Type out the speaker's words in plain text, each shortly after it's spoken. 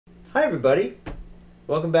Hi everybody,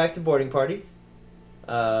 welcome back to Boarding Party.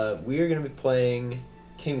 We are going to be playing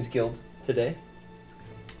King's Guild today.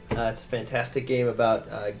 It's a fantastic game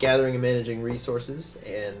about gathering and managing resources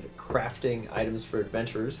and crafting items for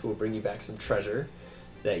adventurers who will bring you back some treasure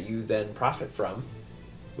that you then profit from,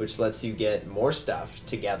 which lets you get more stuff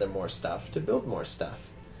to gather more stuff to build more stuff.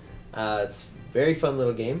 It's a very fun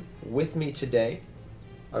little game. With me today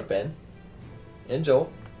are Ben and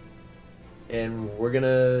Joel. And we're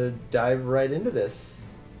gonna dive right into this.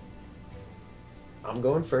 I'm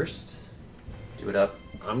going first. Do it up.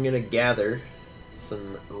 I'm gonna gather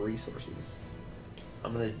some resources.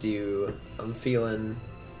 I'm feeling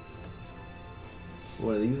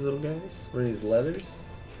one of these little guys, one of these leathers.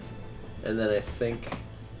 And then I think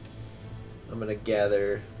I'm gonna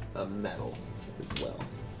gather a metal as well.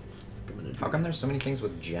 How come there's so many things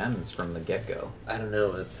with gems from the get-go? I don't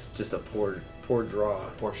know, it's just a poor draw.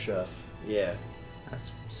 Poor chef. Yeah.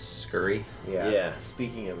 That's scurry. Yeah.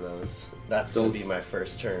 Speaking of those, that's going to be my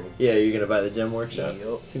first turn. Yeah, you're gonna buy the gem workshop.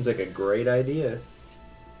 Yep. Seems like a great idea.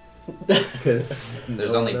 Because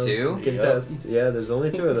There's only two? Can Yep. test. Yeah, there's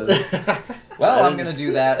only two of them, Well, I'm gonna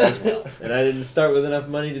do that as well. and I didn't start with enough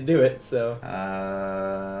money to do it. So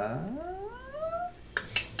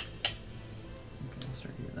Okay, I'll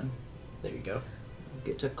start here then. there you go.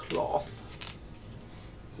 Get a cloth.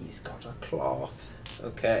 He's got a cloth.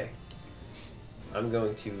 Okay. I'm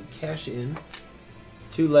going to cash in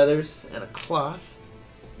 2 leathers and a cloth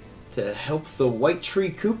to help the White Tree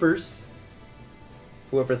Coopers.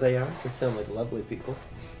 Whoever they are, they sound like lovely people.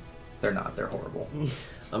 They're not. They're horrible.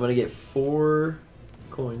 I'm gonna get 4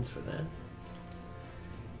 coins for that.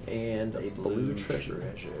 And a blue treasure.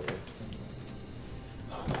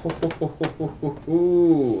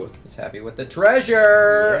 Ooh. He's happy with the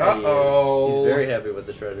treasure. Yeah, he is. Uh-oh. He's very happy with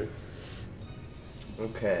the treasure.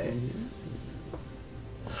 Okay.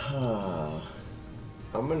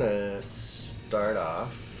 I'm going to start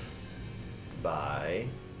off by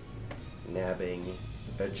nabbing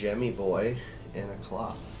a gemmy boy and a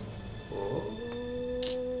cloth.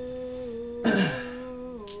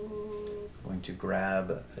 Going to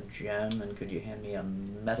grab a gem, and could you hand me a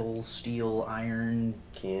metal, steel, iron,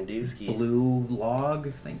 Can do ski. blue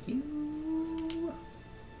log? Thank you.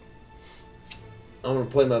 I'm gonna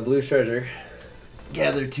play my blue treasure.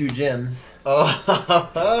 Gather 2 gems.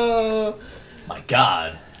 Oh, My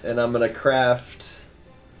God. And I'm gonna craft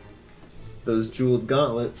those jeweled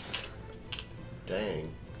gauntlets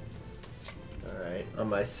dang. Alright. on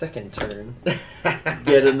my second turn.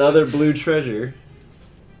 Get another blue treasure.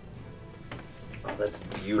 Oh, that's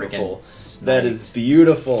beautiful. Frickin' That is sniped.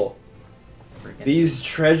 beautiful. Frickin' These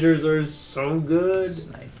treasures are so good.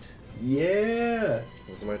 sniped. Yeah.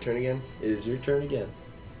 Is it my turn again? It is your turn again.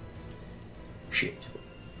 Shit.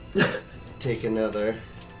 Take another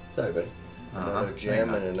Sorry, buddy. another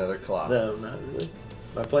gem and another cloth. No, not really.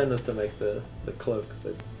 My plan was to make the cloak,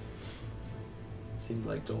 but it seemed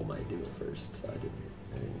like Joel might do it first, so I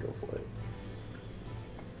didn't go for it.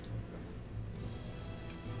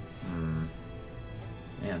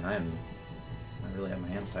 Man, I really have my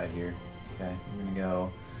hands tied here. Okay, I'm gonna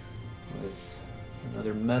go with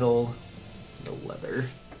another metal, the leather.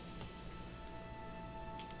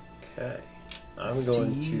 Okay. I'm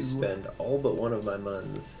going Do to you- spend all but one of my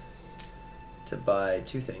muns to buy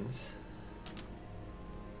 2 things.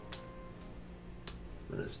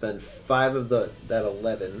 I'm going to spend 5 of that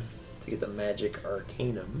 11 to get the magic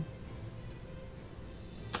arcanum.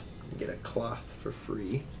 And get a cloth for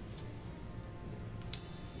free.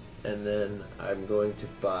 And then I'm going to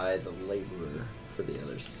buy the laborer for the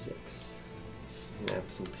other 6. Snap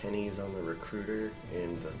some pennies on the recruiter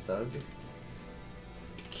and the thug.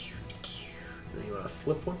 Then you want to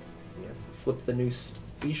flip one? Yep. Flip the new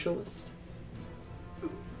specialist.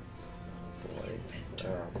 Boy.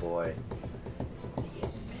 Oh boy.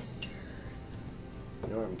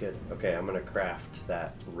 No, I'm good. Okay, I'm gonna craft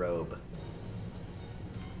that robe.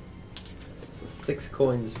 So 6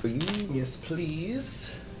 coins for you. Yes,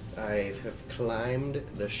 please. I have climbed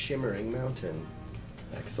the Shimmering Mountain.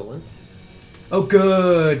 Excellent. Oh,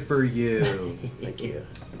 good for you. Thank you.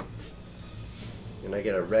 And I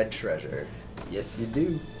get a red treasure. Yes, you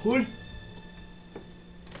do.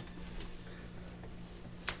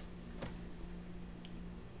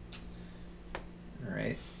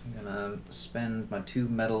 Alright, I'm gonna spend my 2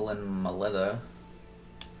 metal and my leather.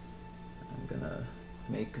 I'm gonna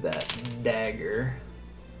make that dagger.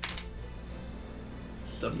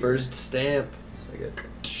 The Here. first stamp. So I get.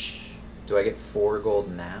 Do I get 4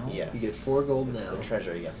 gold now? Yes. You get 4 gold It's now. the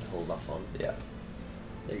treasure you have to hold off on. Yeah.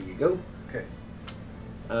 There you go. Okay.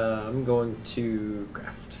 I'm going to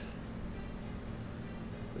craft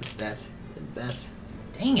that, and that.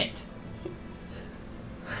 Dang it!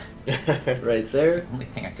 Right there. Only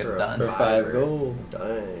thing I could For have a For done. 5 gold.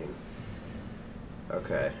 Dang.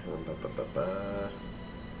 Okay.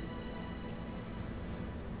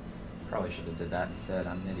 Probably should have did that instead.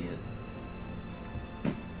 I'm an idiot.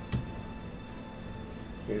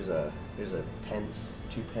 Here's a pence,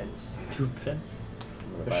 2 pence. 2 pence.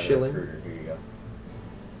 I'm gonna A buy the shilling? recruiter. Here you go.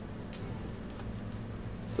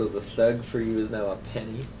 So the thug for you is now a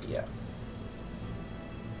penny. Yeah.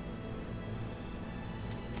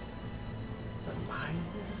 The miner.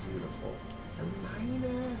 Beautiful. The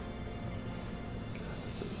miner.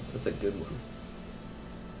 God, that's a good one.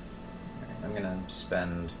 Alright, I'm gonna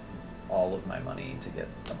spend all of my money to get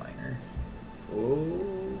the miner.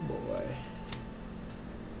 Oh boy.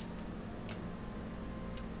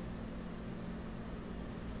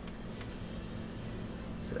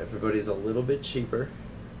 So everybody's a little bit cheaper.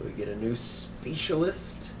 We get a new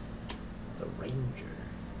specialist, the ranger.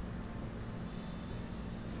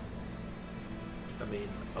 I mean,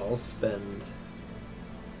 I'll spend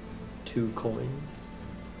 2 coins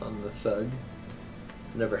on the thug.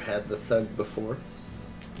 Never had the thug before.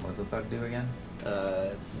 What does the thug do again?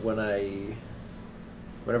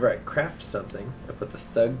 Whenever I craft something, I put the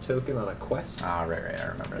thug token on a quest, Ah, right, I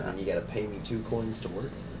remember and that. then you gotta pay me 2 coins to work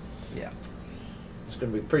on it. Yeah. It's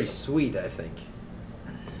gonna be pretty sweet, I think.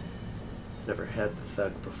 Never had the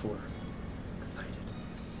thug before. Excited.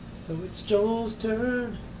 So it's Joel's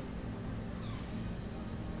turn.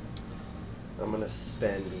 I'm gonna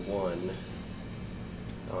spend 1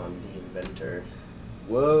 on the inventor.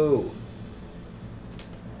 Whoa.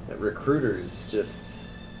 That recruiter is just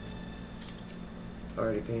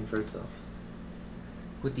already paying for itself.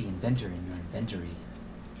 Put the inventor in your inventory.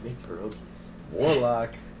 Make pierogies.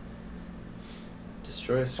 Warlock.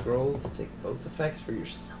 Destroy a scroll to take both effects for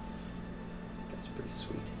yourself. That's pretty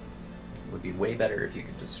sweet. It would be way better if you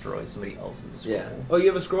could destroy somebody else's scroll. Yeah. Oh, you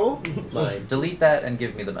have a scroll? Just Mine. delete that and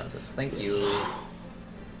give me the benefits. Thank you.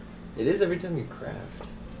 It is every time you craft.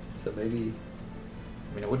 So maybe.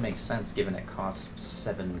 I mean, it would make sense given it costs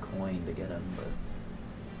 7 coin to get him, but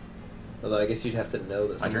Although I guess you'd have to know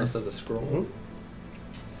that My someone turn? else has a scroll. Mhm.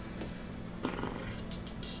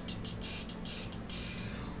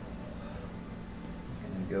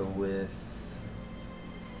 I'm gonna go with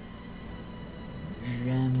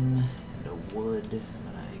gem and a wood, and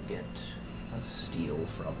then I get a steel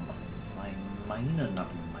from my miner, not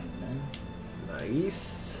miner.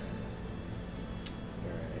 Nice.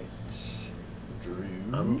 Alright. Drew.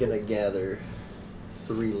 I'm gonna gather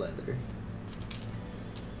 3 leather.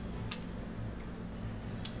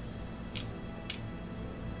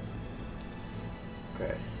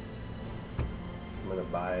 Okay. I'm gonna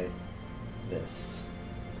buy this.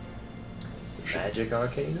 Magic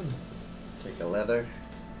Arcanum. Take a leather,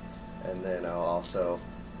 and then I'll also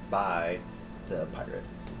buy the pirate.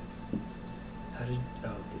 How did?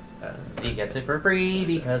 Oh, He gets it for free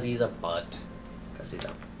because he's a butt. because he's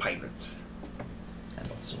a pirate. And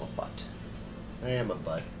also a butt. I am a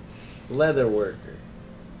butt. Leather worker.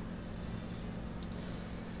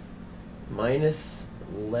 Minus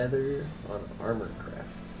leather on armor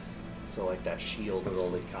crafts. So like that shield would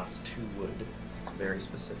only cost 2 wood, It's very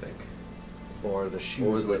specific. or the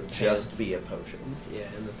shoes the would just pants. be a potion. Yeah,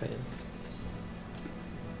 and the pants.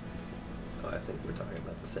 Oh, I think we're talking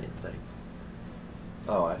about the same thing.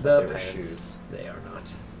 Oh, I thought The they were pants. shoes. They are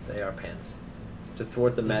not. They are pants. To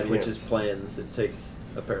thwart the Mad Pants. Witch's plans, it takes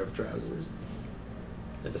a pair of trousers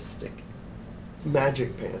and a stick.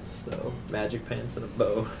 Magic pants, though. Magic pants and a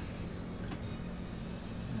bow.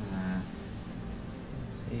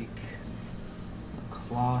 Take a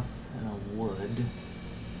cloth and a wood.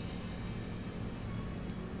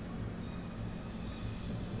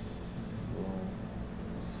 We'll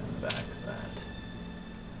send back that.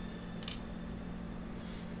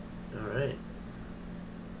 Alright.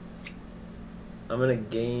 I'm gonna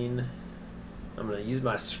use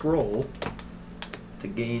my scroll to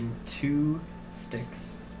gain 2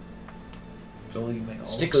 sticks. So you may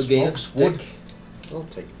also Sticks, gain a smokes, stick. wood. I'll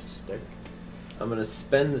take a stick. I'm gonna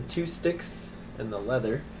spend the 2 sticks and the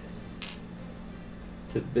leather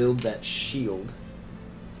to build that shield.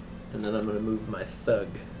 And then I'm gonna move my thug.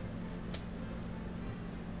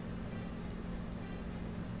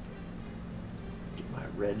 Get my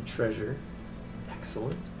red treasure.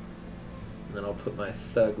 Excellent. And then I'll put my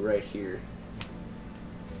thug right here.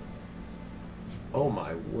 Oh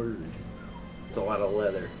my word. It's a lot of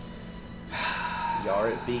leather. Yar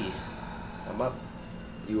it be. I'm up.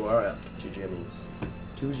 You are up. 2 jimmies.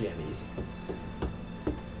 2 jammies.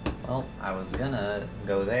 Well, I was gonna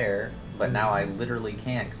go there, But now I literally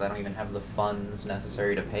can't because I don't even have the funds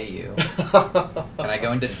necessary to pay you. Can I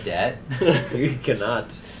go into debt? You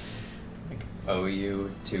cannot. Like, owe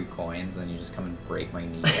you 2 coins, and you just come and break my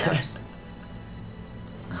kneecaps.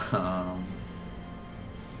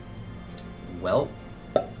 Well,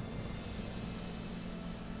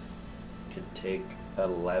 Could take a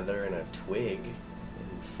leather and a twig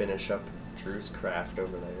and finish up Drew's craft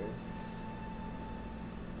over there.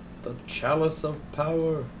 The chalice of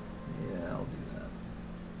power. yeah, I'll do that.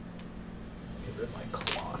 Get rid of my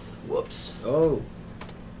cloth. Whoops. Oh.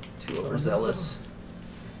 Too overzealous.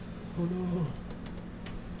 Oh no.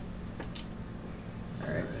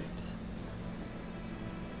 Alright.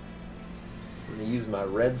 I'm gonna use my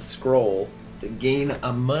red scroll to gain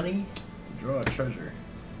a money, draw a treasure.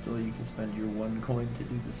 So you can spend your 1 coin to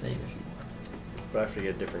do the same if you want. But I have to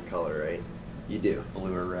get a different color, right? You do.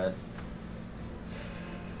 Blue or red?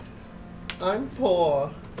 I'm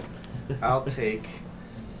poor. I'll take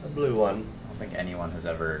a blue one. I don't think anyone has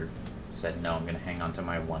ever said, no, I'm going to hang on to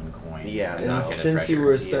my 1 coin. Yeah, and no. not And get a since you treasure.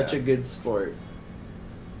 were such Yeah. a good sport,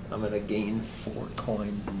 I'm gonna gain 4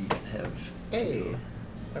 coins and you can have 2. Hey,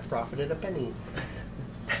 I profited a penny.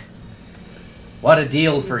 What a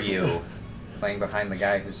deal for you! Playing behind the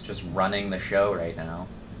guy who's just running the show right now.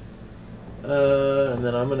 And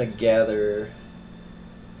then I'm gonna gather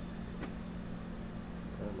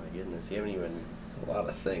Oh my goodness, you haven't even a lot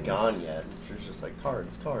of things. gone yet. There's just like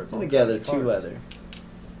cards. I'm all gonna gather cards, 2 cards. leather.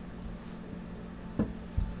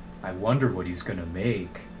 I wonder what he's gonna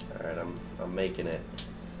make. Alright, I'm making it.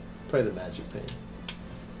 Play the magic paint.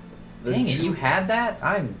 The Dang it, ju- you had that?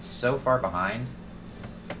 I'm so far behind.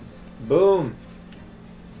 Boom!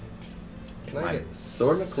 Can I My get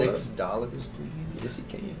sword and a club. $6, Yes, please? you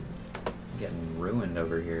can. I'm getting ruined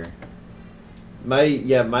over here.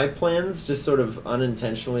 My plans just sort of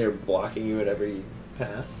unintentionally are blocking you at every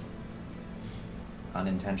pass.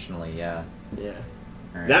 Unintentionally, yeah. Yeah.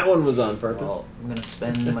 Alright. That one was on purpose. Well, I'm gonna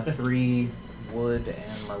spend my 3 wood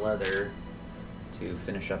and my leather to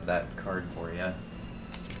finish up that card for you.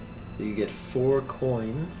 So you get 4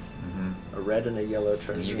 coins, Mm-hmm. a red and a yellow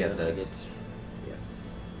treasure. You get and I this. yes.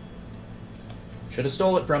 Should have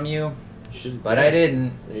stole it from you, You should, but yeah. I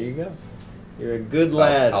didn't. There you go. You're a good So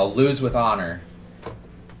lad. I'll lose with honor.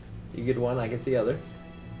 You get 1, I get the other.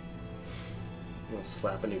 I'm gonna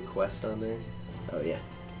slap a new quest on there. Oh yeah.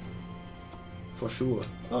 For sure.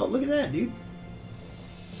 Oh, look at that, dude.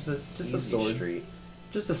 Just a Easy sword. Street.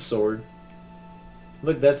 Just a sword.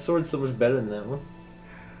 Look, that sword's so much better than that one.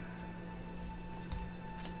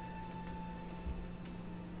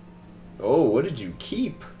 Oh, what did you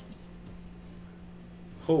keep?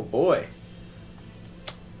 Oh boy.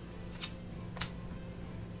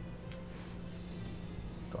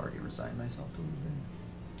 I've already resigned myself to losing.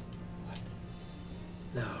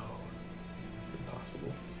 No. It's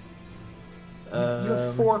impossible. You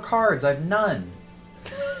have 4 cards. I have none.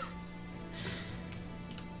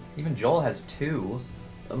 Even Joel has 2.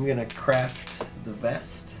 I'm gonna craft the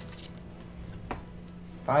vest.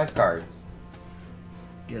 5 cards.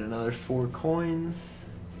 Get another 4 coins.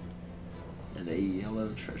 And a yellow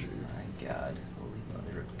treasure. My God, holy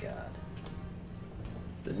mother of God.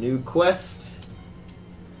 The new quest.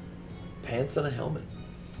 Pants and a helmet.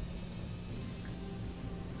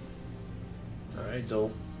 Alright,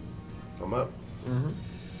 Joel. I'm up. Mm-hmm.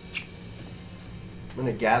 I'm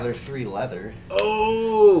gonna gather 3 leather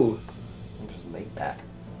Oh! and just make that.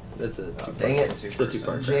 That's a Oh, two-part. dang it. It's a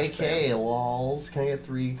two-part. JK, lols. Can I get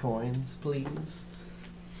 3 coins, please?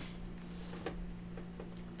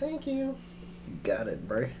 Thank you. You got it,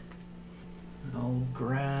 bro. I'll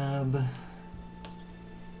grab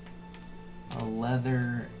a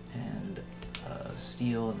leather and a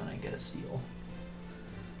steel, and then I get a steel.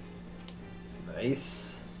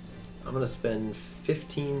 Nice. I'm gonna spend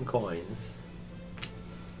 15 coins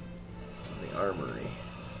on the armory.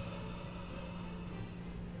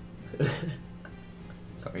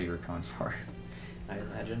 Is that what you were going for? I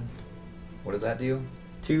imagine. What does that do?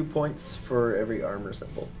 2 points for every armor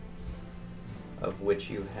symbol. Of which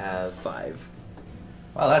you have... 5.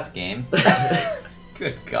 Well, that's game.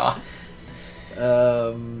 Good God.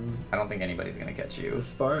 I don't think anybody's gonna catch you. As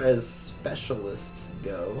far as specialists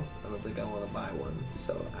go, I don't think I want to buy one,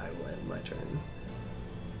 so I will end my turn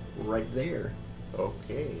right there.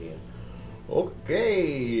 Okay.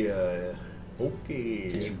 Okay. Okay.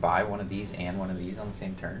 Can you buy one of these and one of these on the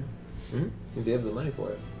same turn? Mm-hmm. You do have the money for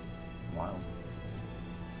it. Wow.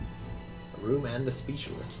 A room and a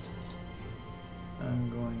specialist. I'm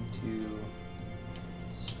going to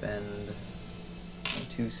spend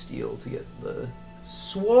 2 steel to get the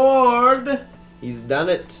sword. He's done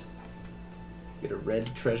it. Get a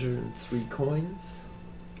red treasure and 3 coins.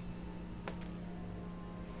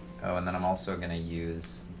 Oh, and then I'm also gonna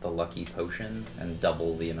use the lucky potion and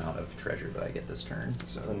double the amount of treasure that I get this turn.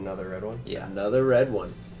 It's So another red one. yeah. Another red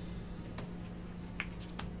one.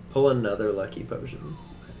 Pull another lucky potion.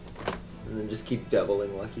 And then just keep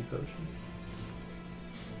doubling lucky potions.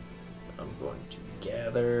 I'm going to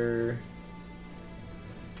gather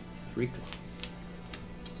 3 coins.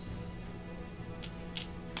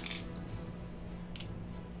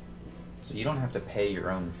 So you don't have to pay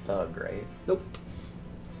your own thug, right? Nope.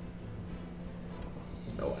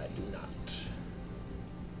 No, I do not.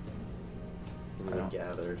 And I we don't-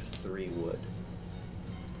 gathered 3 wood.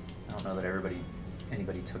 I don't know that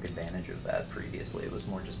anybody took advantage of that previously. It was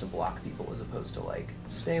more just to block people as opposed to like,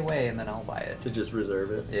 stay away and then I'll buy it. To just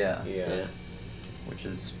reserve it. Yeah. Yeah. Which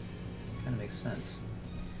is, kind of makes sense.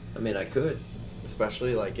 I mean, I could.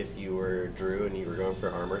 Especially like if you were Drew and you were going for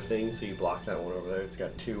armor things, so you block that one over there. It's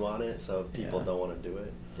got 2 on it, so people Yeah. don't want to do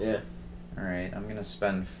it. Yeah. Alright, I'm gonna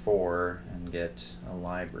spend 4 and get a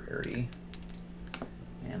library.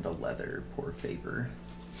 And a leather, poor favor.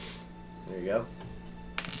 There you go.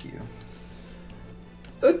 Thank you.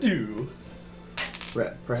 Adieu.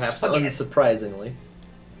 Perhaps Spaghetti. unsurprisingly,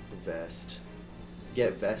 Vest.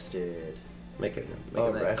 Get vested. make that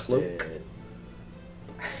Arrested. cloak.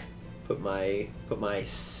 Put my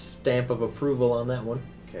stamp of approval on that one.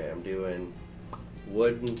 Okay, I'm doing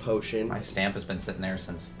wooden potion. My stamp has been sitting there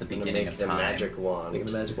since the I'm gonna beginning make of the time. magic wand. Making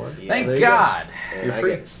the magic wand. Yeah. Thank There you go. God! And You're I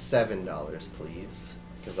free. get $7, please.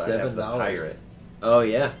 Because I have the $7. pirate. Oh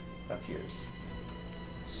yeah, That's yours.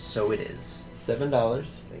 So it is. $7.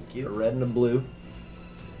 Thank A you. red and a blue.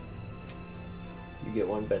 You get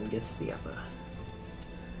one, Ben gets the other.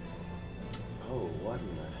 Oh, what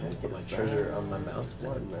in the heck Put my is treasure that? on my mouse pad.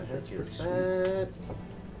 What in the That's heck pretty is sweet. that?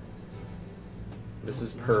 This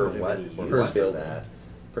is I've per never what? really Per used for building. that.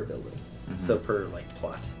 Per building. Mhm. So per like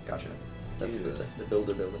plot. Gotcha. That's Dude. the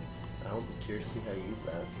builder building. I'm curious to see how you use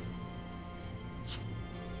that.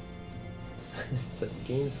 So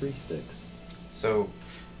gain 3 sticks. So,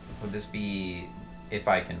 would this be if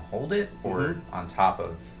I can hold it, or Mhm. on top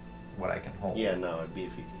of what I can hold? Yeah, no, it'd be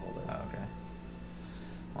if you can hold it. Oh, okay.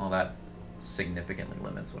 Well, that significantly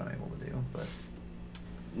limits what I'm able to do, but...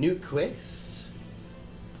 New quest.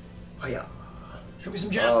 Oh yeah. Show me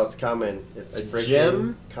some Oh, it's coming. It's A freaking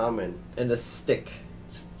gem? coming. And a stick.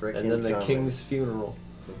 It's freaking And then the coming. king's funeral.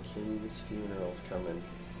 The king's funeral's coming.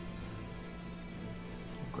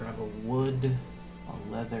 Grab a wood,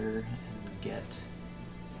 a leather, and get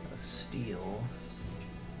a steel.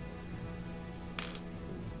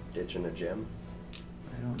 Ditching a gem.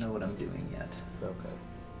 I don't know what I'm doing yet. Okay.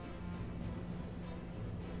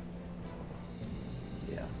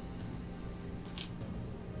 Yeah.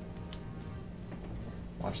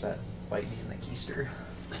 Watch that bite me in the keister.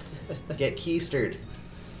 Get keistered.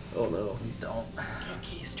 Oh no. Please don't. Get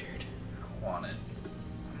keistered. I don't want it.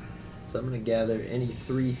 So I'm gonna gather any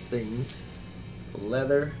 3 things: a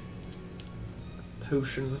leather, a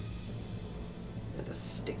potion, and a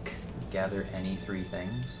stick. Gather any 3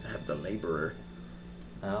 things. I have the laborer.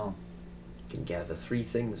 Oh, Can gather 3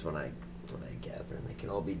 things when I gather, and they can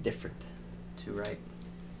all be different. 2 right.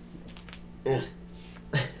 Eh.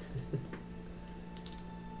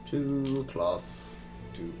 2 cloth.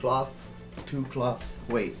 2 cloth. 2 cloth.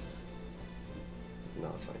 Wait. No,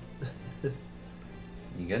 it's fine.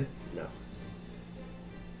 You good? No.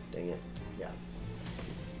 Dang it. Yeah.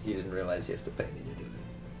 He didn't realize he has to pay me to do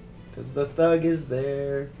it. Because the thug is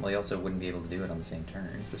there. Well, you also wouldn't be able to do it on the same turn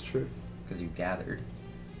This is true. because you gathered.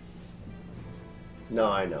 No,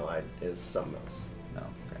 I know. It's something else. No,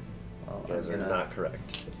 okay. Well, You guys I'm are gonna... not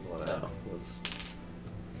correct. What I No. was.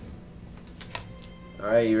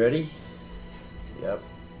 Alright, you ready? Yep.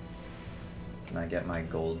 Can I get my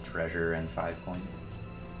gold treasure and 5 coins?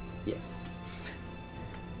 Yes.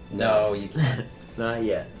 No, you can't. Not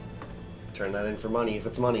yet. Turn that in for money if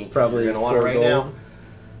it's money. It's 'cause probably you're gonna want 4 it right gold. now.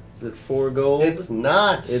 Is it 4 gold? It's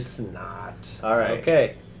not. It's not. All right.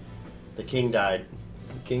 Okay. The king died.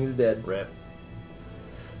 The king's dead. Rip.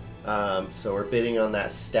 So we're bidding on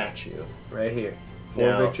that statue. Right here. 4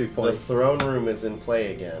 Now, victory points. The throne room is in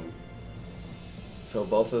play again. So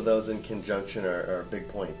both of those in conjunction are big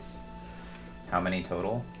points. How many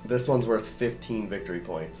total? This one's worth 15 victory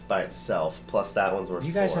points by itself, plus that one's worth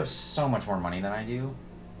You guys 4. have so much more money than I do. You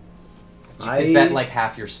I- could bet like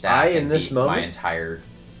half your stack in and this beat my moment- entire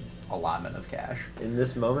allotment of cash. In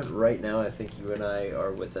this moment, right now, I think you and I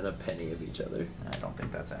are within a penny of each other. I don't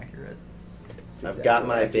think that's accurate. It's I've exactly got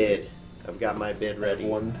my accurate. bid. I've got my bid I have ready.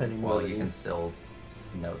 1 penny more Well, than you can still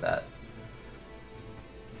know that.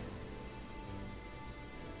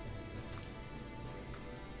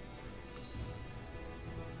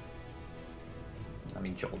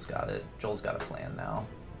 mean, Joel's got it. Joel's got a plan now.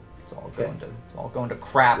 It's all Okay. going to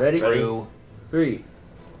crap, Ready? Drew. 3,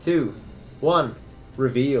 2, 1.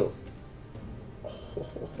 Reveal.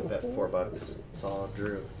 I bet $4. It's all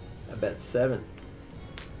Drew. I bet 7.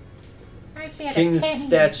 King's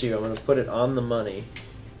statue. I'm gonna put it on the money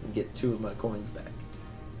and get 2 of my coins back.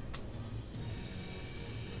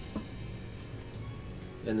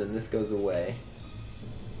 And then this goes away.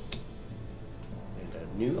 And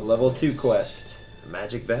a new A level 2 quest. A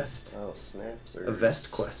magic vest. Oh, snaps. A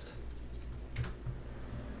vest quest.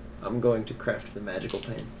 I'm going to craft the magical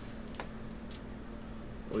pants.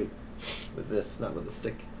 Wait, with this, not with a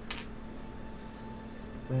stick.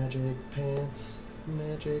 Magic pants.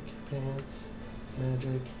 Magic pants.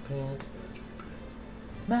 Magic pants.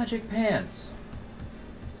 Magic Pants.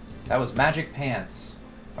 That was Magic Pants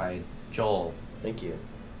by Joel. Thank you.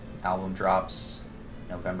 Album drops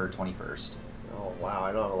November 21st. Oh, wow.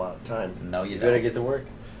 I don't have a lot of time. No, you You don't. better get to work.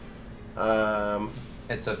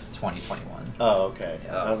 It's of 2021. Oh, okay.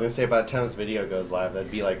 Yeah. I was going to say, by the time this video goes live,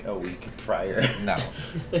 that'd be like a week prior. No,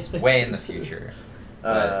 it's way in the future.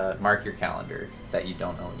 Uh, But mark your calendar that you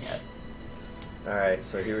don't own yet. Alright,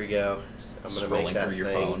 so here we go. I'm going to make Scrolling that through your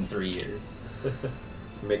thing. phone 3 years.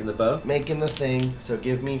 You're making the bow? Making the thing. So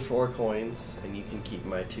give me 4 coins, and you can keep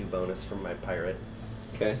my 2 bonus from my pirate.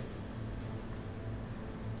 Okay.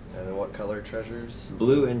 And then what color treasures?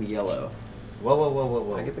 Blue and yellow. Whoa, whoa, whoa, whoa,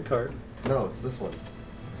 whoa. I get the card. No, it's this one.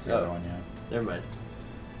 It's the other one, yeah. Never mind.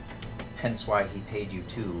 Hence why he paid you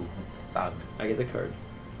 2 thug. I get the card.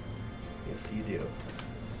 Yes, you do.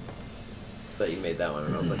 Thought you made that one,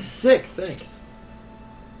 and I was like, sick, thanks.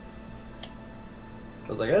 I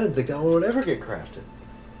was like, I didn't think that one would ever get crafted.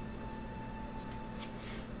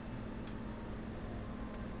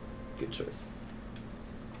 Good choice.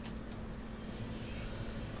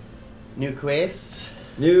 New quest.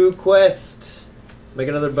 New quest. Make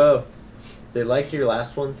another bow. They like your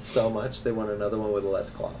last one so much, they want another one with less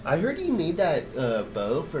cloth. I heard you made that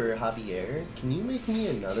bow for Javier. Can you make me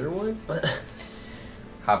another one?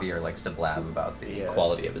 Javier likes to blab about the Yeah.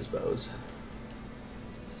 quality of his bows.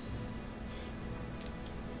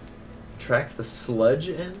 Track the sludge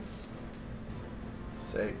ends?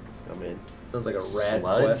 Sick. I'm in. Sounds like a rad Sludge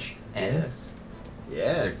quest. ends?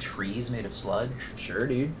 Yeah. So they're trees made of sludge? Sure,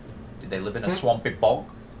 dude. Do they live in a swampy bog?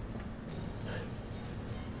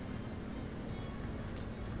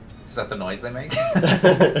 Is that the noise they make?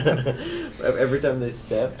 Every time they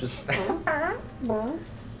step, just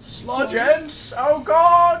Sludge ends! Oh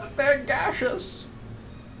god, they're gaseous!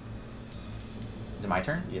 Is it my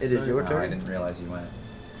turn? Yes, It is sir. your Oh, turn. I didn't realize you went.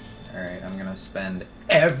 Alright, I'm gonna spend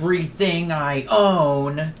everything I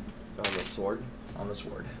own On the sword. on the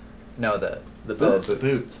sword. No, the boots. the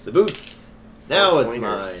boots. The boots. Now 4 it's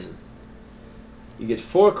coiners. mine. You get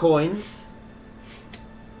 4 coins.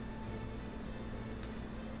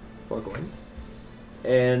 4 coins.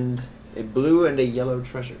 And a blue and a yellow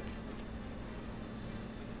treasure.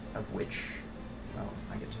 of which. Oh,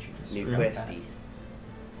 I get to choose. New Mhm. questy.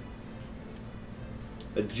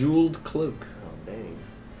 A jeweled cloak. Oh, dang.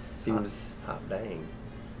 Seems Hot dang.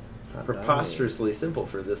 Hot preposterously simple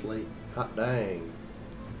for this late. Dang. Hot dang.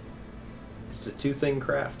 Just a 2-thing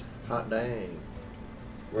craft. Hot dang.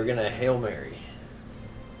 We're gonna Hail Mary.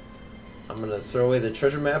 I'm gonna throw away the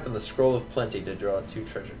treasure map and the scroll of plenty to draw 2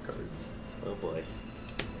 treasure cards. Oh boy.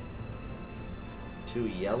 2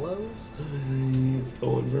 yellows? He's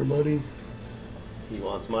going for money. He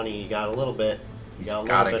wants money. You got a little bit. You He's got a little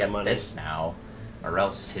gotta bit get of money. this now, or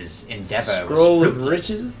else his endeavor Scroll was of fruitless.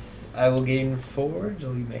 riches. I will gain 4.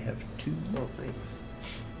 Joel, you may have 2. Oh, thanks.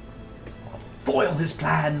 Foil his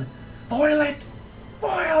plan! Foil it!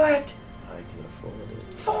 Foil it! I can afford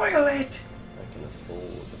it. Foil it! I can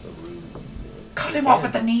afford the room. Cut You him off can.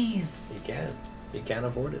 at the knees! You can. You can't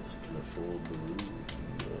afford it. I can afford the room.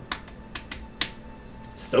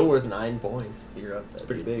 Still worth 9 points. You're up there. It's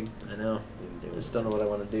pretty big. I know. You can do I it. just don't know what I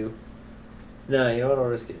want to do. No, you know what? I'll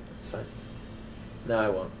risk it. It's fine. No, I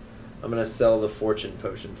won't. I'm gonna sell the fortune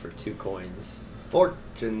potion for 2 coins.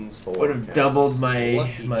 Fortunes for Would have doubled my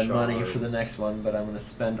Lucky money for the charms. next one, but I'm gonna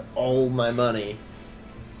spend all my money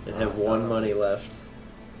and have 1 no. money left.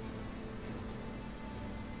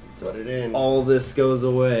 Put it in. All this goes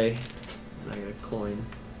away, and I get a coin.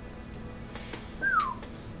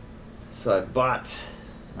 So I bought.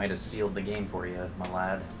 Might have sealed the game for you, my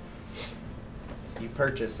lad. You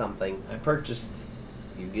purchase something. I purchased.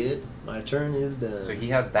 You good? My turn is done. So he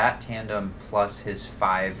has that tandem plus his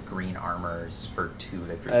 5 green armors for 2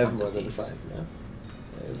 victory I have points more than apiece. 5 now.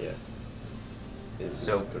 I have- Yeah. This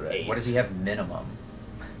So is correct. what does he have minimum?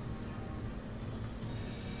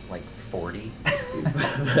 Like 40?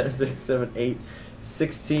 6, 7, 8,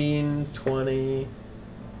 16, 20,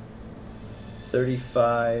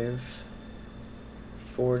 35,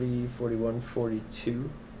 40, 41, 42.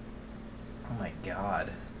 Oh my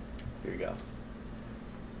god. Here you go.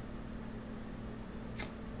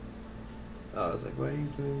 Oh, I was like, why are you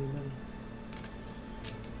giving me money?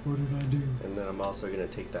 What did I do? And then I'm also gonna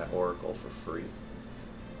take that oracle for free.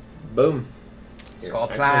 Boom. Here, Skull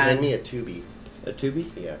actually, plan. hand me a 2B. A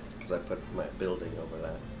 2B? Yeah, because I put my building over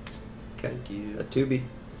that. Okay. Thank you. A 2B.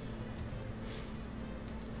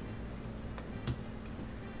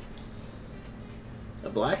 A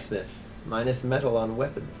blacksmith. Minus metal on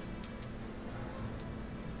weapons.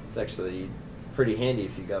 It's actually pretty handy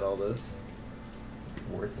if you got all those.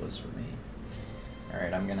 Worthless for me.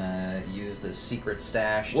 Alright, I'm gonna use this secret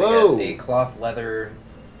stash to Whoa! get a cloth, leather,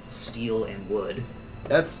 steel, and wood.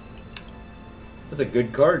 That's a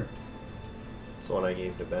good card. It's the one I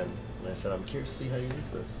gave to Ben. And I said, I'm curious to see how you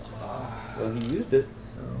use this. Well, he used it.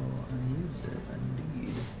 So I used it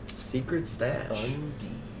indeed. Secret stash. Indeed.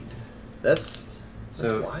 That's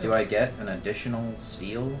So wild. do I get an additional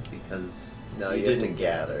steel because No, you have didn't to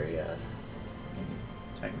gather, yeah.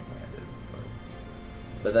 technically I did.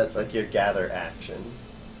 But that's It's like your gather action.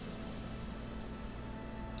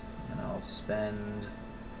 And I'll spend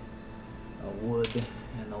a wood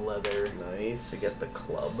and a leather Nice. to get the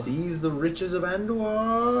club. seize the riches of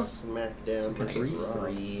Andor. Smack down So for three, raw.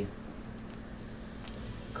 three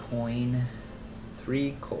coin.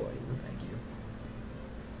 3 coin. Thank you.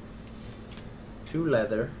 2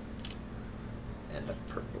 leather. And a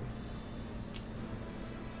purple.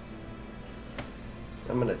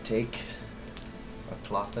 I'm gonna take a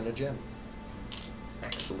cloth and a gem.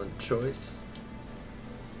 Excellent choice.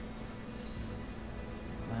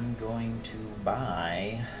 I'm going to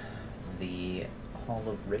buy the Hall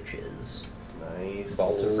of Riches. Nice.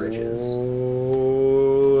 Vault of Riches.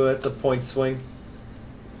 Oh, that's a point swing.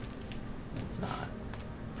 It's not.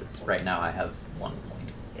 It's a point Right now swing. I have 1 point.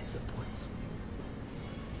 It's a point swing.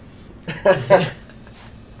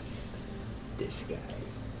 This guy.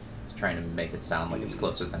 I was trying to make it sound like it's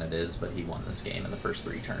closer than it is, but he won this game in the first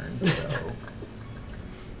 3 turns, so...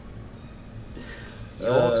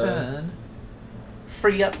 Your turn.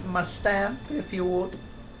 Free up my stamp, if you would.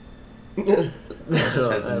 It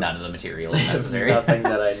just has none of the materials There's necessary. nothing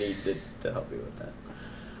that I need to help you with that.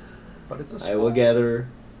 But it's a I will swap. gather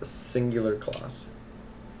a singular cloth.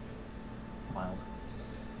 Wild.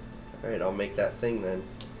 Alright, I'll make that thing then.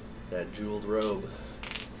 That jeweled robe.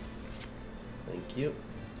 Thank you.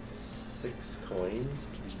 6 coins,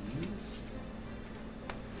 please.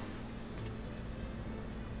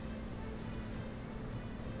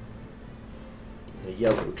 A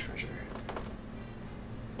yellow treasure.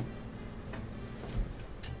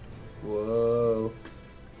 Whoa.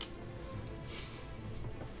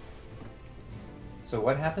 So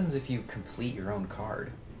what happens if you complete your own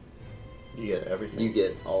card? You get everything. You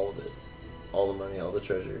get all of it. All the money, all the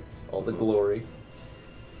treasure, all the glory.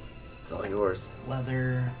 It's all yours.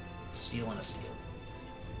 Leather, steel, and a steel.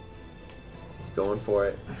 He's going for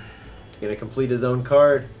it. He's gonna complete his own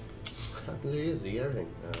card. There he is. You get everything.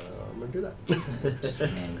 I'm gonna do that. I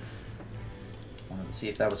mean, wanted to see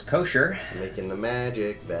if that was kosher. Making the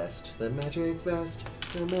magic vest. The magic vest.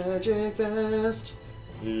 The magic vest.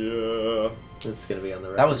 Yeah. It's gonna be on the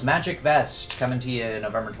record. That was Magic Vest coming to you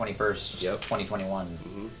November 21st, Yep.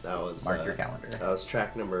 2021. That was. Mark your calendar. That was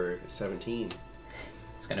track number 17.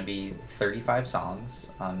 It's going to be 35 songs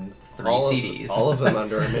on 3 All of- CDs. all of them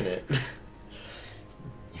under a minute.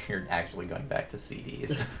 You're actually going back to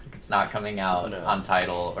CDs. It's not coming out No. on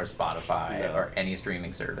Tidal or Spotify No. or any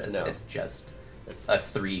streaming service. No. It's just It's a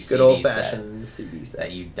 3 good CD old set fashioned CD sets.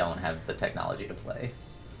 that you don't have the technology to play.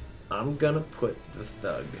 I'm gonna put the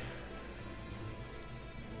thug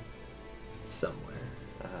somewhere.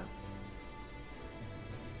 Uh-huh.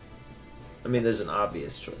 I mean, there's an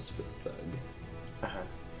obvious choice for the thug. Uh-huh.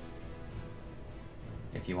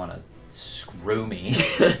 If you want to screw me.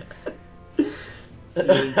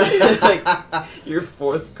 Like, your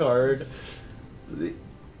 4th card.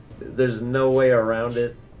 There's no way around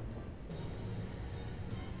it.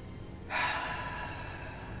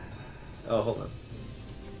 Oh, hold on.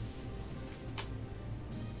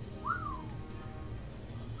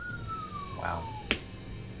 Wow.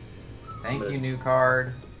 Thank you, new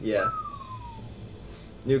card. Yeah.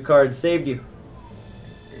 New card saved you.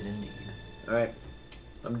 Did indeed. Alright.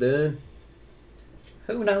 I'm done.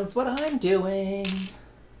 Who knows what I'm doing?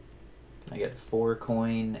 I get 4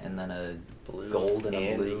 coin and then a Blue gold and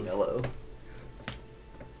a blue. yellow.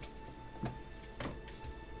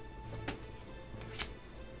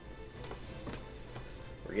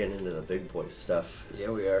 We're getting into the big boy stuff. Yeah,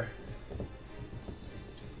 we are.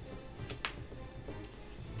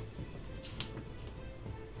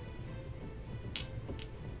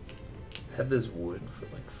 had this wood for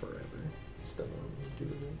like forever. Just don't know what to do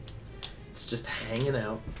with it. It's just hanging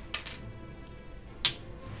out.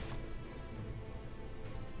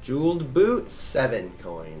 Jeweled boots. 7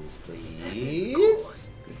 coins, please. 7 coins.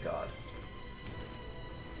 Good God.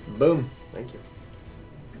 Boom. Thank you.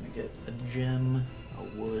 I'm gonna get a gem, a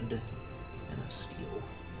wood, and a steel.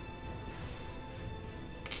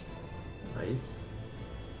 Nice.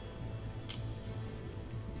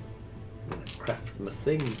 I'm gonna craft my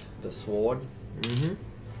thing. The sword. Mm-hmm.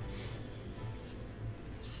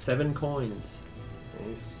 7 coins.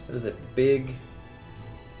 Nice. That is a big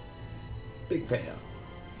payout.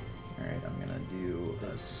 Alright, I'm gonna do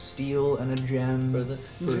a steel and a gem For the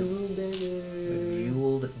a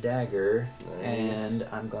jeweled dagger, Nice. and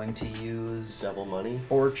I'm going to use Double money.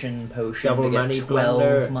 fortune potion Double to get money 12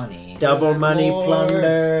 plunder. money. Double money More.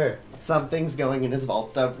 plunder. Something's going in his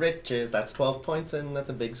vault of riches. That's 12 points, and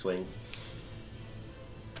that's a big swing.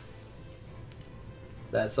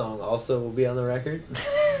 That song also will be on the record.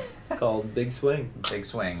 It's called Big Swing. Big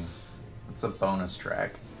swing. It's a bonus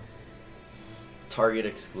track. Target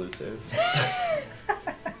exclusive.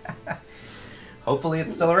 Hopefully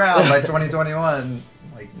it's still around by 2021.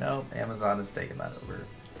 Like, nope, Amazon has taken that over.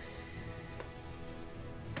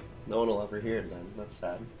 No one will ever hear it then. That's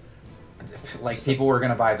sad. Like, people were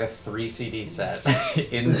gonna buy the 3 CD set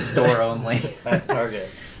in store only. At Target.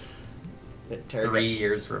 At Target. 3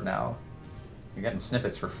 years from now. You're getting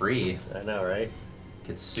snippets for free. I know, right? You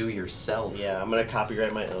could sue yourself. Yeah, I'm gonna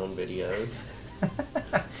copyright my own videos.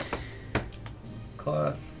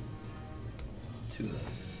 Cloth. 2 of those.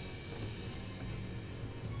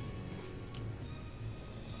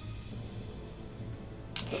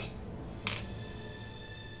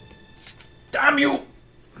 Damn you!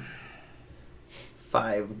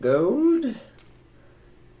 5 gold.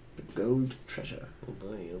 The gold treasure. Oh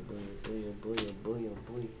boy, oh boy, oh boy, oh boy, oh boy, oh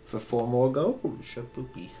boy. For 4 more gold.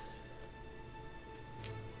 Shapoopy.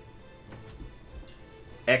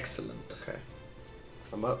 Excellent. Okay.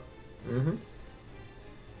 I'm up. Mm-hmm.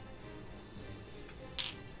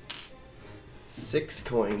 6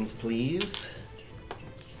 coins, please.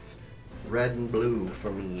 Red and blue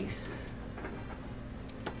for me.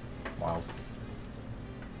 Wow.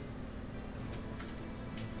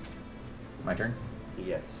 My turn?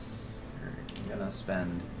 Yes. Alright, I'm gonna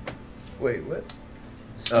spend Wait, what?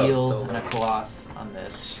 steel solo. and a cloth on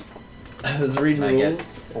this. I was reading Can I get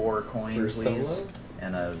rules. 4 coins, for please? solo?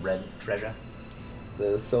 And a red treasure.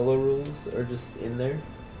 The solo rules are just in there,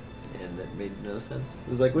 and that made no sense. It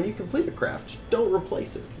was like, when you complete a craft, don't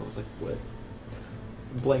replace it. I was like, what?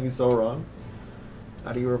 I'm playing so wrong.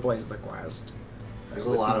 How do you replace the quest? There's a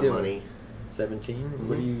What's lot he of doing? money. 17?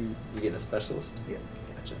 What do you getting a specialist? Yeah.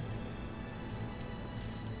 Gotcha.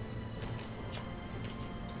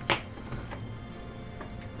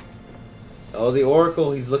 Oh, the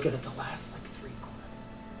Oracle, he's looking at the last, like, 3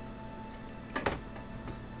 quests.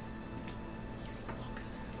 He's looking at me.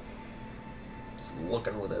 Just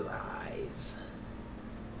looking with his eyes.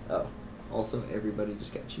 Oh, also, everybody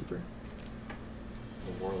just got cheaper.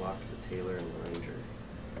 The Warlock, the Tailor, and the Ranger.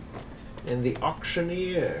 And the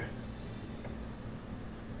Auctioneer.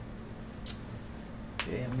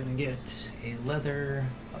 Okay, I'm gonna get a leather,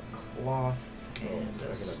 a cloth, and I'm a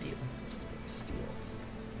gonna- steel. Steel.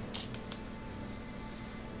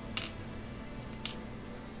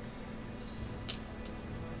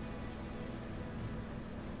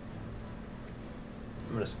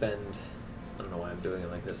 I'm gonna spend, I don't know why I'm doing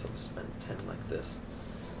it like this, I'll just spend 10 like this.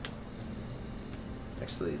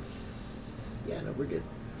 Actually, it's, yeah, no, we're good.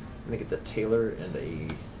 I'm gonna get the Tailor and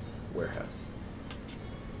a Warehouse.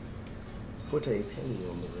 Put a penny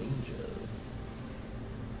on the Ranger.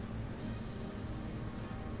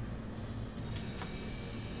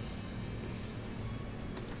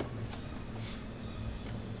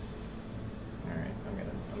 Alright,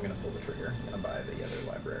 I'm gonna pull the trigger. I'm gonna buy the other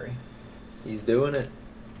library. He's doing it.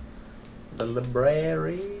 The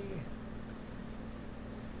library.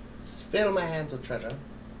 Fill my hands with treasure.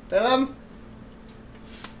 Fill them.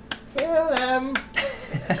 Fill them.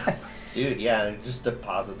 Dude, yeah, just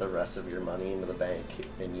deposit the rest of your money into the bank,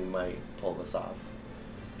 and you might pull this off.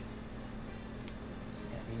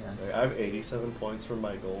 Yeah. Like, I have 87 points from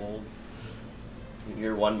my gold.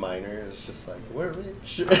 Your 1 miner is just like, we're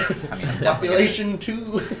rich. I mean, I'm definitely Population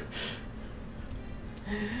 2.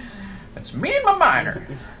 It's me and my miner.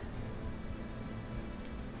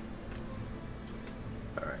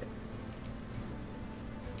 Alright.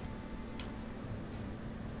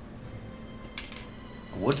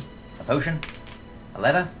 A wood, a potion, a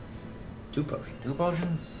leather, 2 potions. 2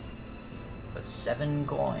 potions, a 7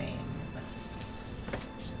 coin.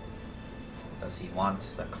 Does he want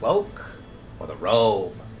the cloak For the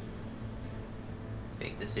robe.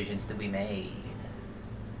 Big decisions to be made.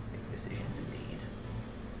 Big decisions indeed.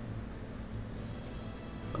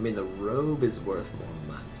 I mean, the robe is worth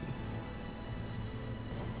more money.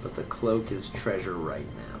 But the cloak is treasure right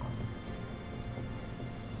now.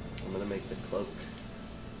 I'm gonna make the cloak.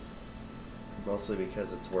 Mostly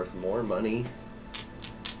because it's worth more money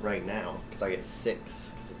right now. Because I get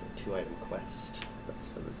 6, because it's a 2-item quest. But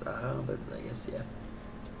so is but I guess, yeah.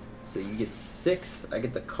 So you get 6, I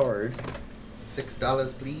get the card.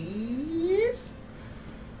 $6, please.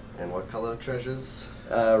 And what color treasures?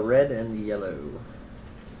 Red and yellow.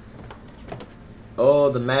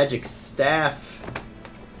 Oh, the magic staff.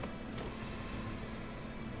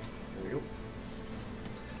 There we go.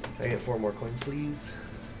 Can I get 4 more coins, please?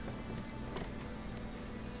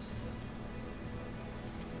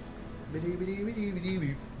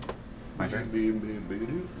 My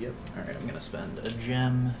turn? Yep. Alright, I'm gonna spend a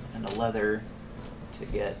gem and a leather to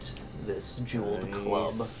get this jeweled Nice.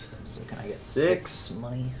 club. So can I get 6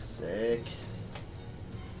 money? Sick.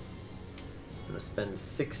 I'm gonna spend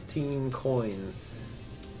 16 coins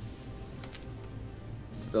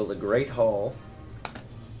to build a great hall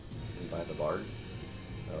And buy the bard.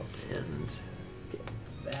 Oh. and get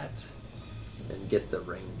that and get the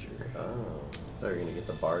ranger. Oh. They're gonna get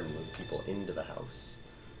the bard and move people into the house.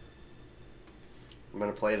 I'm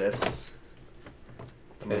gonna play this.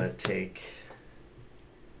 I'm Okay. gonna take.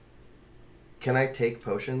 Can I take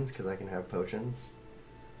potions? Because I can have potions.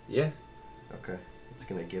 Yeah, Okay. It's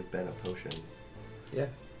gonna give Ben a potion. yeah.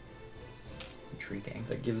 Intriguing.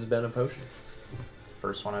 That gives Ben a potion. It's the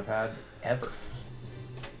first one I've had ever.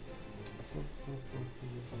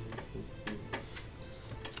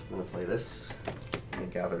 I'm gonna play this. I'm gonna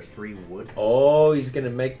gather 3 wood. Oh, he's gonna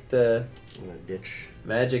make the I'm gonna ditch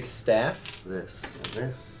magic staff this and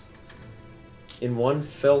this. in one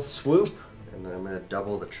fell swoop. And then I'm gonna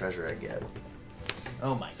double the treasure I get.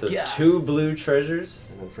 Oh my So god. 2 blue treasures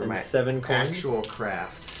And then for and my 7 coins. actual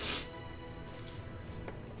craft.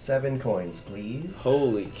 7 coins, please.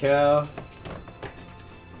 Holy cow!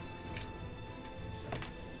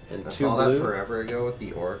 And I 2 saw blue. that forever ago with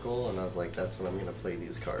the Oracle, and I was like, that's when I'm gonna play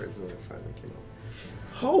these cards, and it finally came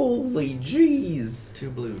out. Holy jeez! 2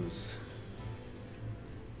 blues.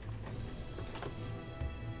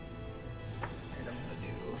 And I'm gonna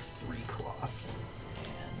do 3 cloth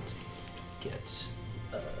and get steel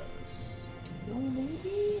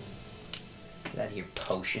maybe? Get out of here,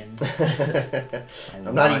 potion.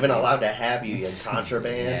 I'm not even allowed to have you in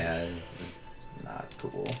contraband. Yeah, it's not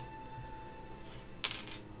cool.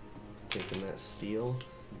 Taking that steel.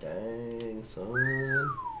 Dang, son.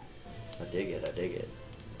 I dig it, I dig it.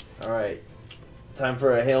 Alright. Time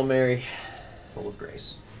for a Hail Mary. Full of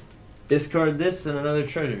grace. Discard this and another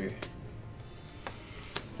treasure.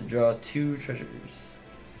 To draw 2 treasures.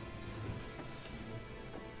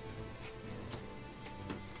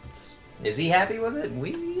 Is he happy with it?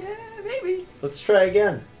 Yeah, maybe. Let's try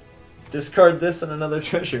again. Discard this and another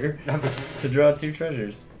treasure to draw 2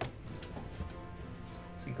 treasures.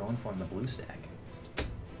 What's he going for in the blue stack?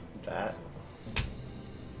 That?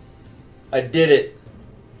 I did it.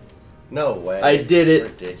 No way. I did it.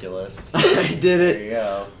 Ridiculous. I did There it. you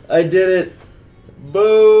go. I did it.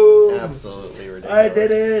 Boom. Absolutely ridiculous. I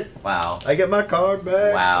did it. Wow. I get my card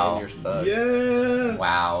back. Wow. And your thug. Yeah.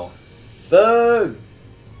 Wow. Thug.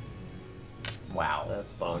 Wow.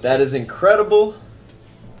 That's bonkers. That is incredible.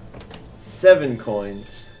 7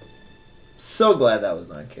 coins. So glad that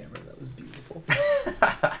was on camera. That was beautiful.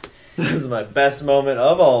 This is my best moment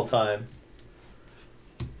of all time.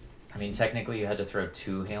 I mean, technically you had to throw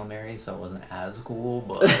 2 Hail Marys, so it wasn't as cool,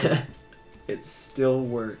 but... It still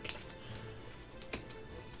worked.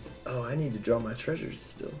 Oh, I need to draw my treasures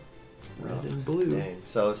still. Red and blue. Dang.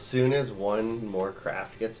 So as soon as one more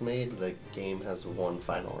craft gets made, the game has one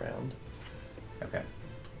final round. Okay.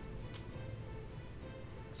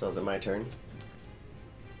 So is it my turn?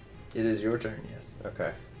 It is your turn, yes.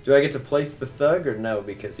 Okay. Do I get to place the thug or no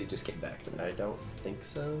because he just came back to me? I don't think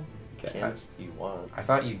so. Okay. Can if you want. I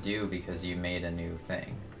thought you do because you made a new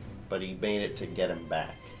thing. But he made it to get him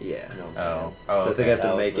back. Yeah. You know what I'm Oh. saying? Oh, So I think I okay. have to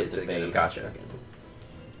That was make the it to get debate. him Gotcha. back again.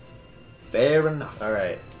 Fair enough.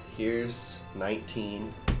 Alright. Here's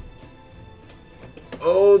 19.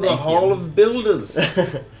 Oh, the Thank Hall you. of Builders.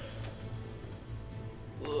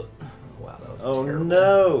 Wow, that was Oh terrible.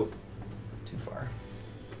 no. Too far.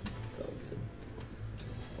 It's all good.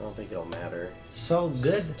 I don't think it'll matter. So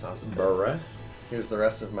good. Just toss it Bruh. Here's the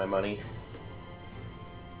rest of my money.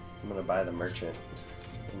 I'm gonna buy the merchant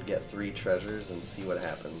and get 3 treasures and see what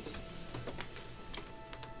happens.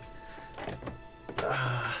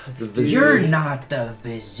 Let's The do- You're not the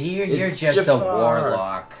vizier. You're It's just a Jafar.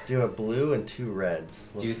 warlock. Do a blue and 2 reds.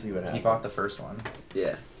 Let's Dude, see what happens. he bought the first one.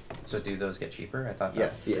 Yeah, So do those get cheaper? I thought.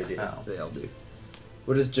 Yes, Yeah. they do. Oh. they all do.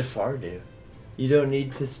 What does Jafar do? You don't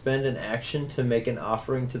need to spend an action to make an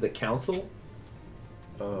offering to the council?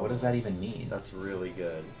 Oh, What does that even mean? That's really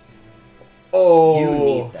good. Oh! You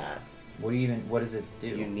need that. What does it do?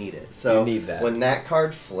 You need it. So You need that. when that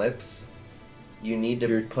card flips, you need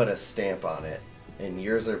to put a stamp on it, and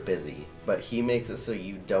yours are busy. But he makes it so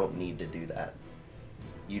you don't need to do that.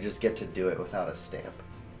 You just get to do it without a stamp.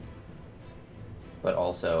 But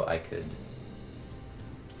also, I could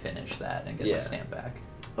finish that and get Yeah. my stamp back.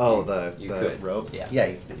 Oh, the You the could. rope. Yeah. Yeah,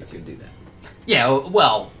 you can do You that. could do that. Yeah.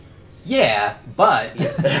 Well. Yeah, but.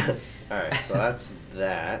 Yeah. All right, so that's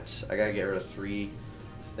that. I gotta get rid of 3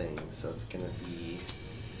 things, so it's gonna be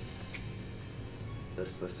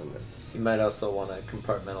this, this, and this. You might also want to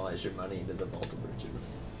compartmentalize your money into the Vault of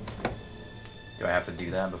Riches Do I have to do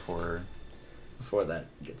that before before that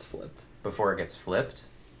gets flipped. it gets flipped?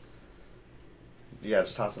 Yeah,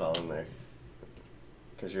 just toss it all in there.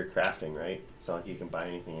 Because you're crafting, right? It's not like you can buy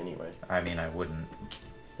anything anyway. I mean, I wouldn't.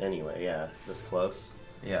 Anyway, yeah, this close.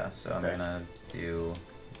 Yeah. So I'm Okay. gonna do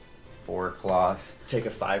 4 cloth. Take a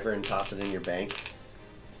 $5 and toss it in your bank.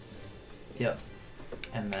 Yep.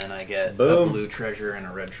 And then I get Boom. a blue treasure and a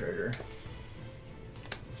red treasure.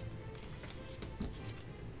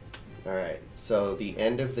 Alright, so the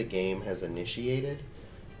end of the game has initiated.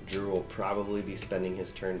 Drew will probably be spending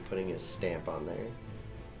his turn putting his stamp on there.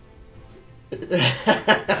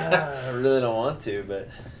 I really don't want to, but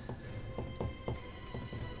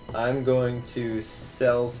I'm going to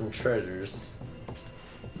sell some treasures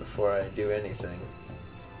before I do anything.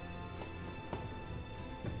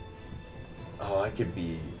 Oh, I could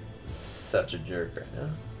be such a jerk right now,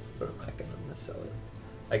 but I'm not gonna sell it.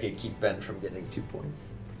 I could keep Ben from getting 2 points,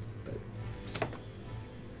 but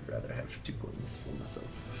I'd rather have 2 coins for myself.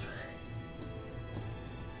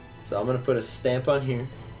 So I'm gonna put a stamp on here.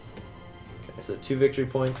 So 2 victory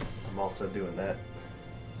points. I'm also doing that.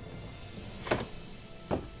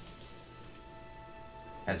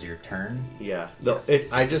 As your turn. Yeah.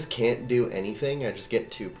 Yes. I just can't do anything. I just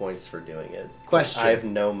get 2 points for doing it. Question. I have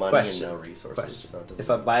no money Question. and no resources. Question. So it doesn't If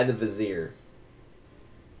I buy the Vizier,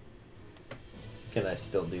 can I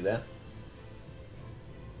still do that?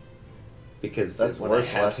 Because That's when I worth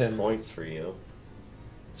have less him, points for you.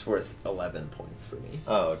 it's worth 11 points for me.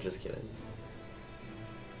 Oh, just kidding.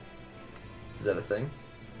 Is that a thing?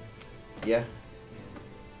 Yeah.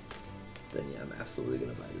 Then yeah, I'm absolutely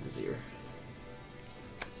gonna buy the Vizier.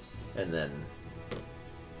 And then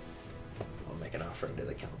I'll make an offering to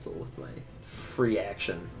the council with my free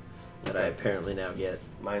action that I Okay. apparently now get.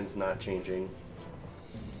 Mine's not changing.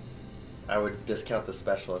 I would discount the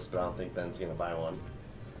specialist, but I don't think Ben's gonna buy one.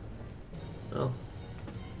 Well,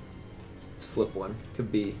 let's flip one. Could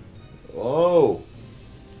be. Oh!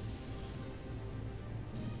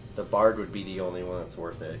 The Bard would be the only one that's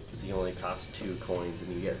worth it, because he only costs 2 coins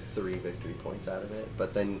and you get 3 victory points out of it.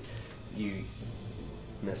 But then you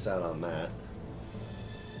miss out on that.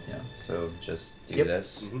 Yeah. So just do Yep.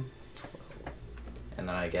 this, Mhm. and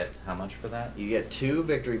then I get how much for that? You get 2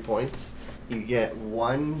 victory points. You get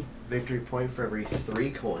 1 victory point for every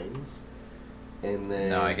 3 coins. And then...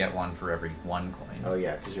 No, I get 1 for every 1 coin. Oh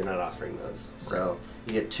yeah, because you're not offering those. So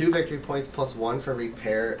you get 2 victory points plus 1 for every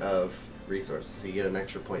pair of resources. So you get an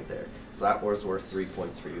extra point there. So that was worth 3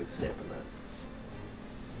 points for you stamping that.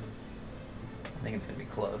 I think it's gonna be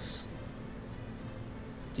close.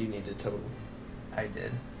 Do you need a total? I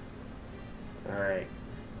did. Alright.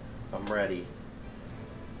 I'm ready.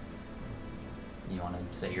 You want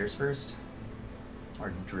to say yours first,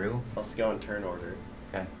 or Drew? Let's go in turn order.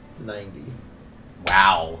 Okay. 90.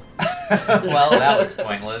 Wow. Well, that was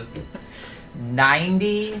pointless.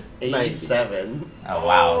 90. 87. Oh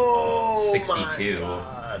wow. Oh, 62. my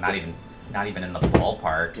God. Not even in the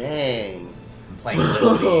ballpark. Dang. I'm playing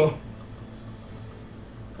Little League.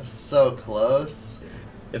 That's so close.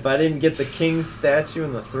 If I didn't get the king's statue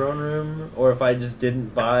in the throne room, or if I just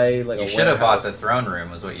didn't buy like You a should have bought the warehouse- throne room.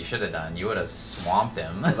 Was what you should have done. You would have swamped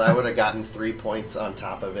him, Because I would have gotten 3 points on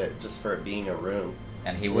top of it just for it being a room.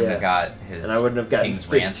 and he wouldn't have got his. and I wouldn't have gotten king's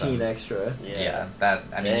 15 ransom. extra. Yeah, that.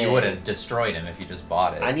 I mean, you Dang. would have destroyed him if you just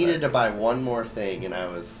bought it. I needed but- to buy one more thing, and I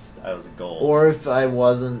was gold. Or if it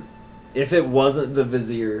wasn't the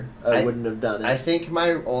Vizier, I I- wouldn't have done it. I think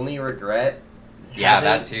my only regret. Yeah, having-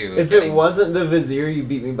 that too. if it wasn't the Vizier, you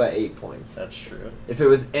beat me by 8 points. That's true. If it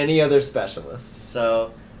was any other specialist.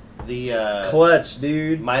 So, the Clutch,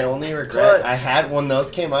 dude. my only regret, Clutch. I had when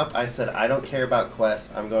those came up. I said I don't care about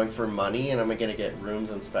quests. I'm going for money, and I'm gonna get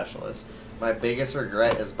rooms and specialists. My biggest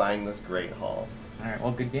regret is buying this Great Hall. Alright,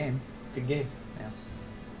 well, good game. Good game. Yeah.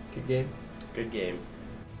 Good game. Good game.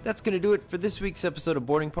 That's going to do it for this week's episode of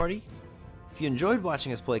Boarding Party. If you enjoyed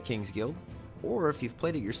watching us play King's Guild, or if you've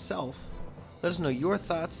played it yourself, let us know your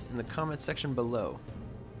thoughts in the comment section below.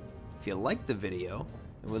 If you liked the video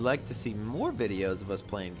and would like to see more videos of us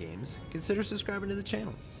playing games, consider subscribing to the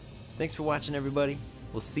channel. Thanks for watching, everybody.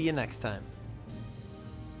 We'll see you next time.